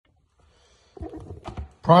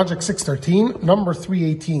Project 613, number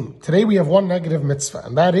 318. Today we have one negative mitzvah,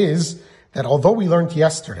 and that is that although we learned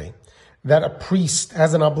yesterday that a priest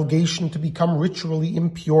has an obligation to become ritually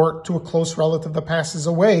impure to a close relative that passes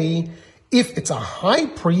away, if it's a high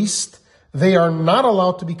priest, they are not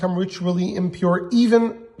allowed to become ritually impure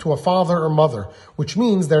even to a father or mother, which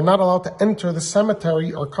means they're not allowed to enter the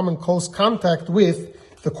cemetery or come in close contact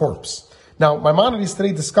with the corpse. Now, Maimonides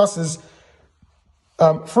today discusses,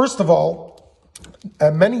 first of all,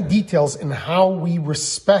 many details in how we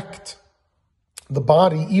respect the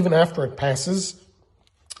body even after it passes,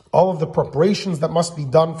 all of the preparations that must be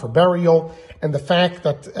done for burial, and the fact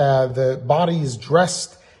that the body is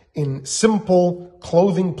dressed in simple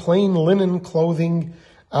clothing, plain linen clothing.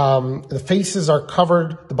 The faces are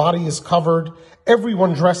covered, the body is covered.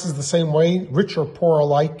 Everyone dresses the same way, rich or poor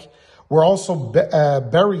alike. We're also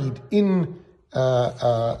buried in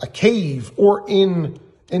a cave or in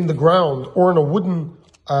the ground or in a wooden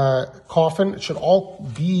coffin. It should all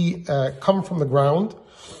be come from the ground.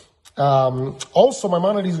 Also,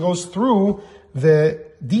 Maimonides goes through the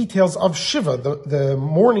details of Shiva, the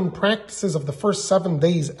mourning practices of the first 7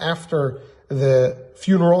 days after the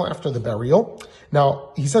funeral, after the burial.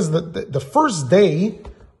 Now, he says that the first day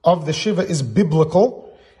of the Shiva is biblical,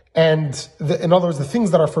 and in other words, the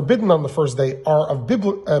things that are forbidden on the first day are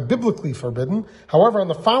biblically forbidden. However, on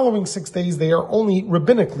the following 6 days, they are only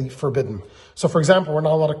rabbinically forbidden. So, for example, we're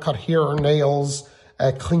not allowed to cut hair or nails,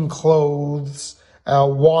 clean clothes,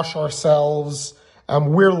 wash ourselves,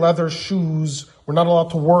 wear leather shoes. We're not allowed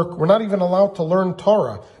to work. We're not even allowed to learn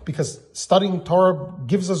Torah because studying Torah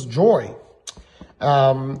gives us joy.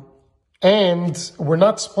 And we're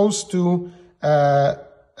not supposed to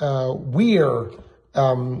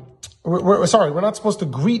we're not supposed to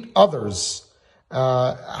greet others.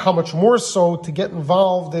 How much more so to get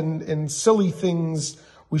involved in silly things.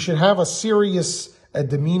 We should have a serious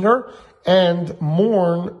demeanor and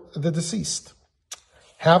mourn the deceased.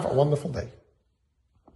 Have a wonderful day.